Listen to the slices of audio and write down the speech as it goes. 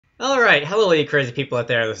Alright, hello you crazy people out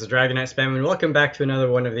there, this is DragoniteSpam and welcome back to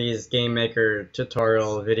another one of these Game Maker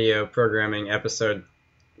tutorial video programming episode,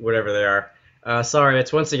 whatever they are. Sorry,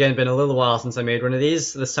 it's once again been a little while since I made one of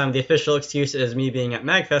these. This time the official excuse is me being at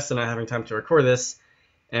MagFest and not having time to record this,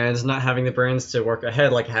 and not having the brains to work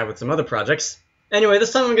ahead like I have with some other projects. Anyway,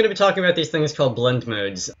 this time I'm going to be talking about these things called blend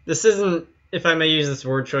modes. This isn't, if I may use this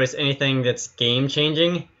word choice, anything that's game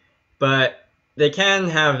changing, but they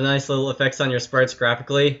can have nice little effects on your sprites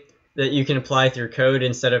graphically that you can apply through code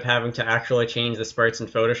instead of having to actually change the sprites in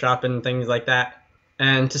Photoshop and things like that.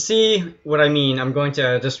 And to see what I mean, I'm going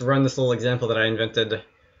to just run this little example that I invented a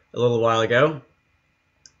little while ago.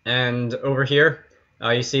 And over here,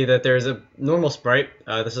 you see that there's a normal sprite.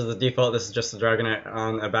 This is the default. This is just the Dragonite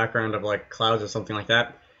on a background of like clouds or something like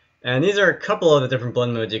that. And these are a couple of the different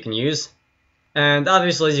blend modes you can use. And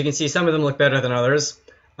obviously, as you can see, some of them look better than others.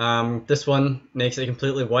 This one makes it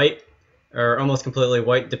completely white, or almost completely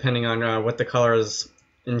white, depending on what the colors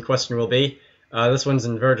in question will be. This one's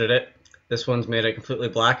inverted it. This one's made it completely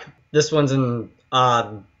black. This one's an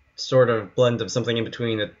odd sort of blend of something in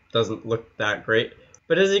between that doesn't look that great.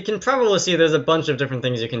 But as you can probably see, there's a bunch of different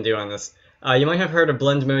things you can do on this. You might have heard of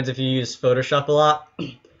blend modes if you use Photoshop a lot.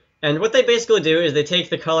 And what they basically do is they take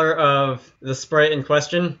the color of the sprite in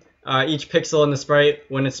question, each pixel in the sprite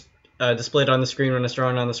when it's displayed on the screen, when it's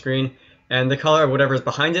drawn on the screen, and the color of whatever is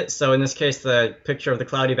behind it. So in this case, the picture of the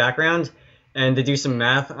cloudy background, and they do some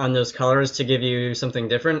math on those colors to give you something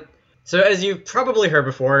different. So as you've probably heard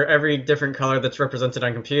before, every different color that's represented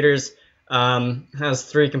on computers has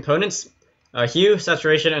three components: hue,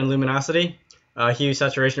 saturation, and luminosity. Hue,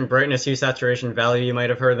 saturation, brightness, hue, saturation, value, you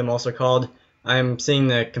might have heard them also called. I'm seeing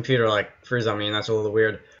the computer like freeze on me, and that's a little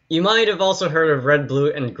weird. You might have also heard of red,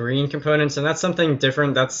 blue, and green components, and that's something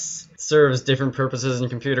different. That serves different purposes in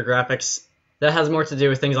computer graphics. That has more to do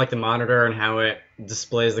with things like the monitor and how it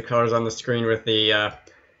displays the colors on the screen with the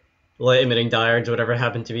light-emitting diodes, whatever I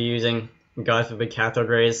happen to be using. God forbid cathode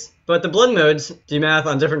rays. But the blend modes do math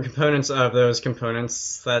on different components of those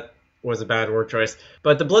components. That was a bad word choice.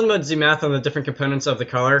 But the blend modes do math on the different components of the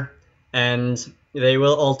color, and they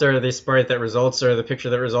will alter the sprite that results, or the picture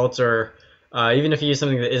that results, or even if you use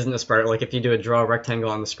something that isn't a sprite, like if you do a draw rectangle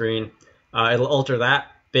on the screen, it'll alter that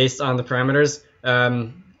based on the parameters.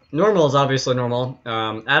 Normal is obviously normal.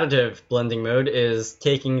 Additive blending mode is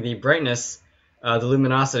taking the brightness, the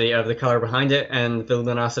luminosity of the color behind it, and the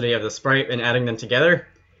luminosity of the sprite, and adding them together.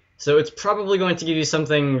 So it's probably going to give you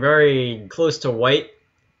something very close to white,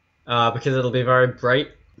 because it'll be very bright.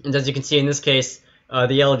 And as you can see in this case,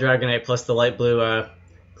 the yellow Dragonite plus the light blue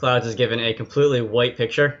clouds is given a completely white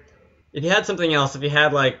picture. If you had something else, if you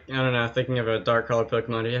had like, I don't know, thinking of a dark colored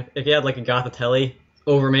Pokemon, if you had like a Gothitelle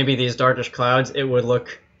over maybe these darkish clouds, it would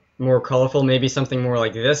look more colorful, maybe something more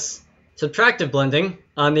like this. Subtractive blending,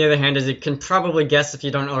 on the other hand, as you can probably guess if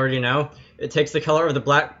you don't already know, it takes the color of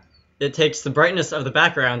it takes the brightness of the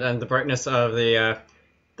background and the brightness of the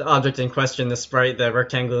object in question, the sprite, the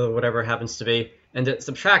rectangle, whatever it happens to be, and it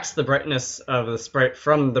subtracts the brightness of the sprite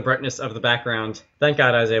from the brightness of the background. Thank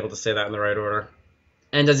God I was able to say that in the right order.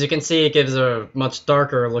 And as you can see, it gives a much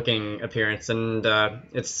darker looking appearance, and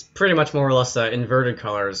it's pretty much more or less inverted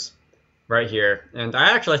colors right here. And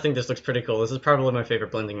I actually think this looks pretty cool. This is probably my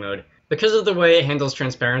favorite blending mode. Because of the way it handles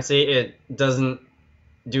transparency, it doesn't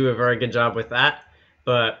do a very good job with that,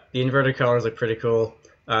 but the inverted colors look pretty cool.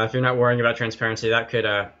 If you're not worrying about transparency, that could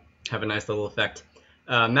have a nice little effect.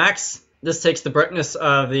 Max, this takes the brightness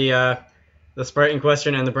of the sprite in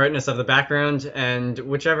question and the brightness of the background, and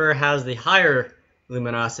whichever has the higher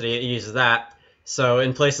luminosity, it uses that. So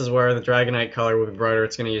in places where the Dragonite color would be brighter,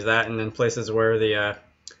 it's going to use that, and in places where the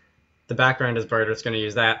background is brighter, it's going to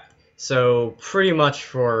use that. So pretty much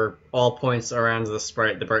for all points around the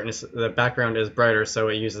sprite, the background is brighter, so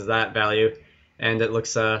it uses that value, and it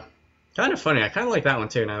looks kind of funny. I kind of like that one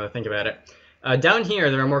too, now that I think about it. Down here,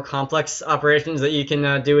 there are more complex operations that you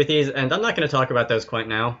can do with these, and I'm not going to talk about those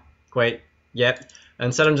quite yet.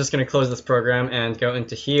 Instead, I'm just going to close this program and go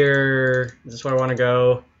into here. Is this where I want to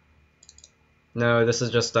go? No, this is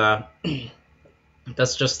just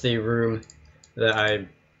that's just the room that I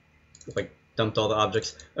like dumped all the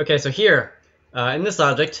objects. Okay, so here in this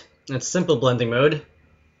object, it's simple blending mode.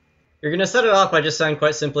 You're going to set it off by just saying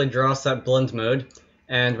quite simply draw set blend mode,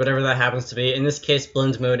 and whatever that happens to be. In this case,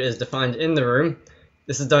 blend mode is defined in the room.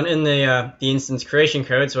 This is done in the instance creation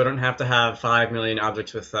code, so I don't have to have 5 million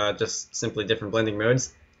objects with just simply different blending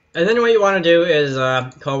modes. And then what you want to do is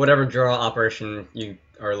call whatever draw operation you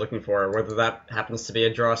are looking for, whether that happens to be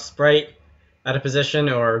a draw sprite at a position,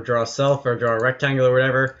 or draw self, or draw a rectangle, or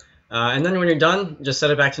whatever. And then when you're done, just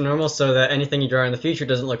set it back to normal so that anything you draw in the future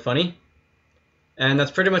doesn't look funny. And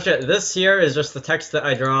that's pretty much it. This here is just the text that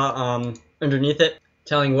I draw underneath it,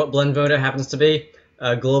 telling what blend mode it happens to be.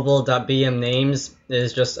 Global.bm names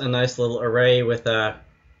is just a nice little array with a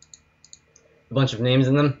bunch of names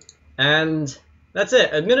in them. And that's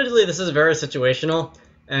it. Admittedly, this is very situational.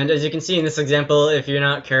 And as you can see in this example, if you're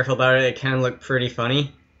not careful about it, it can look pretty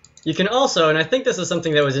funny. You can also, and I think this is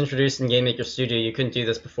something that was introduced in GameMaker Studio, you couldn't do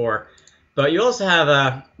this before, but you also have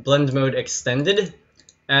a blend mode extended.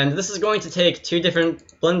 And this is going to take two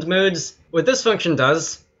different blend modes. What this function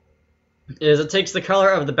does is it takes the color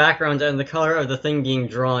of the background and the color of the thing being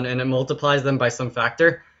drawn and it multiplies them by some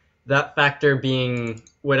factor. That factor being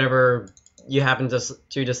whatever you happen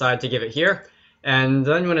to decide to give it here. And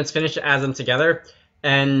then when it's finished, it adds them together.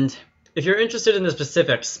 And if you're interested in the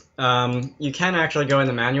specifics, you can actually go in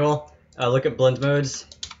the manual, look at blend modes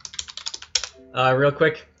real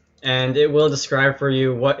quick, and it will describe for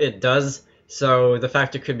you what it does. So the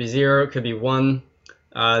factor could be 0, it could be 1.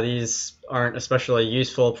 These aren't especially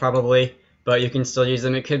useful probably, but you can still use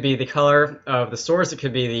them. It could be the color of the source, it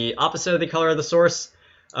could be the opposite of the color of the source,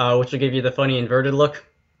 which will give you the funny inverted look.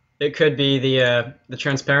 It could be the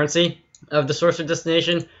transparency of the source or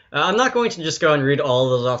destination. I'm not going to just go and read all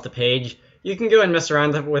of those off the page. You can go and mess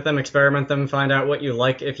around with them, experiment them, find out what you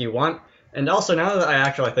like if you want. And also, now that I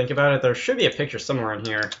actually think about it, there should be a picture somewhere in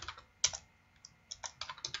here.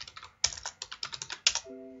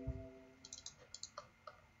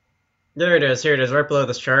 There it is, here it is, right below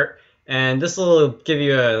this chart. And this will give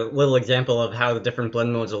you a little example of how the different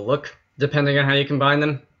blend modes will look, depending on how you combine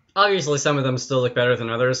them. Obviously, some of them still look better than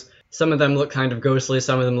others. Some of them look kind of ghostly,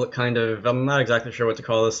 some of them look kind of, I'm not exactly sure what to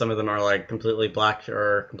call this, some of them are like completely black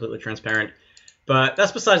or completely transparent. But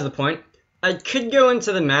that's besides the point. I could go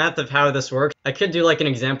into the math of how this works. I could do like an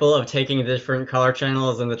example of taking the different color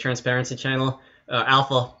channels and the transparency channel,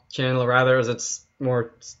 alpha channel rather, as it's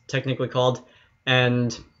more technically called,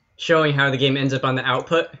 and showing how the game ends up on the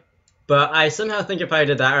output. But I somehow think if I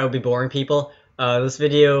did that, I would be boring people. This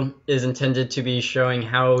video is intended to be showing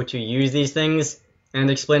how to use these things and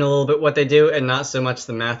explain a little bit what they do and not so much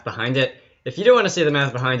the math behind it. If you don't want to see the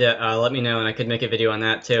math behind it, let me know and I could make a video on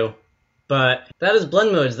that too. But that is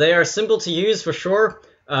blend modes. They are simple to use for sure.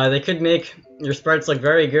 They could make your sprites look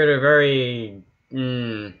very good or very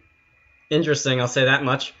interesting, I'll say that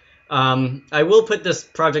much. I will put this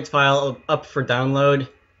project file up for download.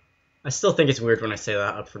 I still think it's weird when I say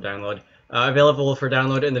that, up for download. Available for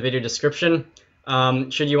download in the video description.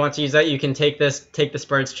 Should you want to use that, you can take the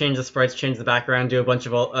sprites, change the background, do a bunch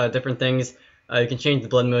of different things. You can change the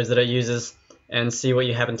blend modes that it uses and see what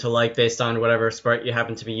you happen to like based on whatever sprite you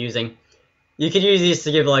happen to be using. You could use these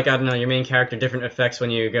to give, like, I don't know, your main character different effects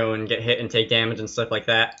when you go and get hit and take damage and stuff like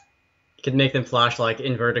that. You could make them flash like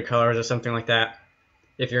inverted colors or something like that,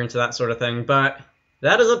 if you're into that sort of thing. But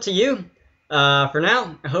that is up to you. For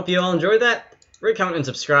now, I hope you all enjoyed that. Rate, comment, and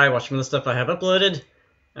subscribe. Watch some of the stuff I have uploaded.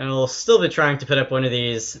 And I'll still be trying to put up one of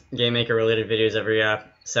these GameMaker related videos every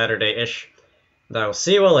Saturday-ish. And I will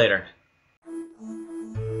see you all later.